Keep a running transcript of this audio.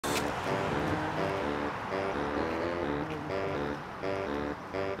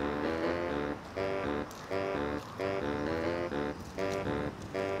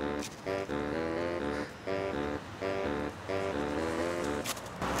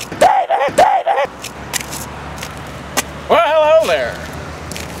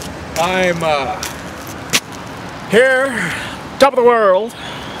I'm here, top of the world,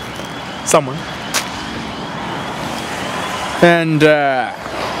 somewhere. And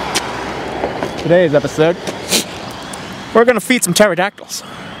today's episode, we're gonna feed some pterodactyls.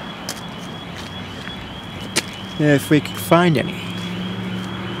 If we can find any.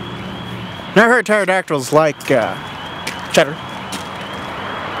 Now I heard pterodactyls like cheddar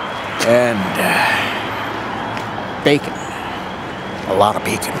and bacon. A lot of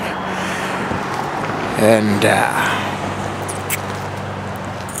bacon. And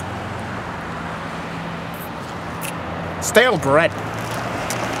stale bread.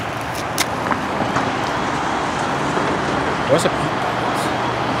 What's it?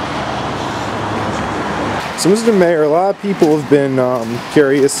 So, Mr. Mayor, a lot of people have been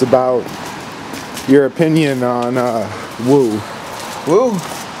curious about your opinion on Whoo. Woo?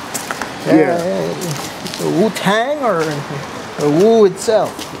 Yeah. Wu-Tang or Woo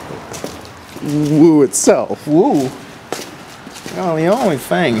itself? Whoo itself. Woo. Well, the only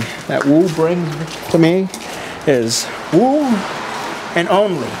thing that Woo brings to me is Woo and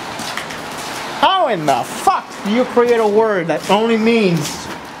only. How in the fuck do you create a word that only means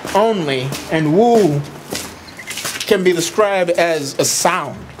only and Woo can be described as a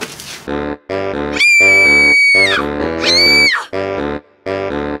sound?